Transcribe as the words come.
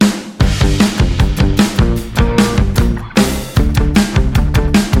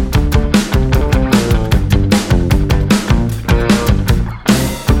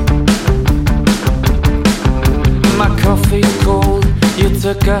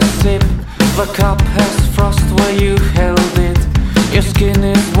a sip. The cup has frost where you held it. Your skin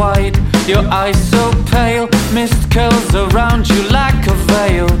is white, your eyes so pale. Mist curls around you like a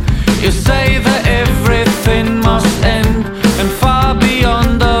veil. You say that everything must end, and far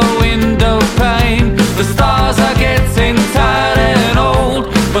beyond the window pane the stars are getting tired and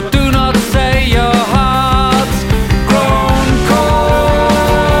old. But do not say your heart's grown cold.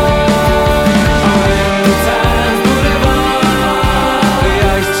 End Times Boulevard, the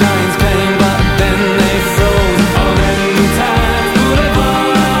ice giants came but then they froze. End Times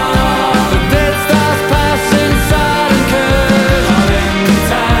Boulevard, the dead stars pass inside and curve. End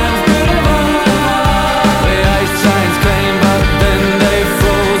Times Boulevard, the ice giants came but then they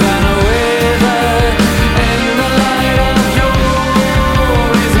froze. And away there in the light of your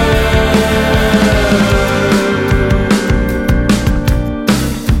reserve.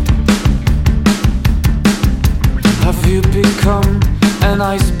 Have you become an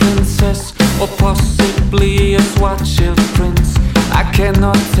ice princess, or possibly a swatched prince? I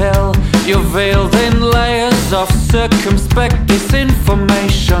cannot tell. You're veiled in layers of circumspect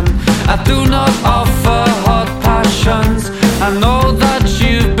disinformation. I do not offer hot passions. I know that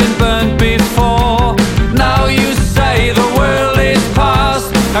you've been burned before. Now you say the world is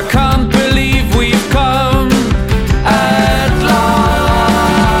past. I can't believe we've come at last.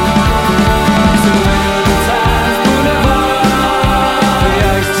 To End Times Boulevard, the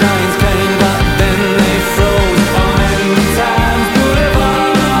ice giants came but then they froze. End Times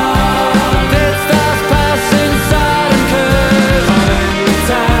Boulevard, dead stars pass inside and curve. End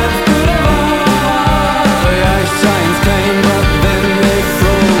Times Boulevard, the ice giants came but then they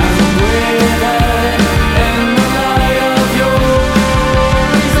froze. And we're there in the light of your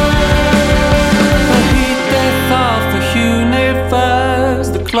reserve. The heat death of the universe,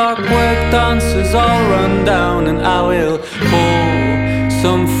 the clockwork dances all run down, and I will pour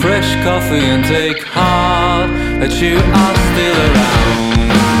some fresh coffee and take heart that you are still around.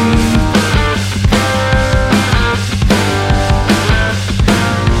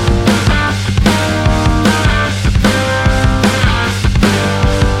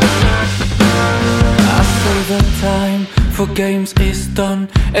 I say the time for games is done,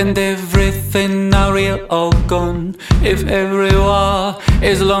 and everything now real or gone. If every war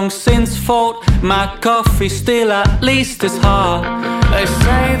is long since fought, my coffee still at least is hot. They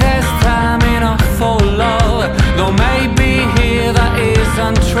say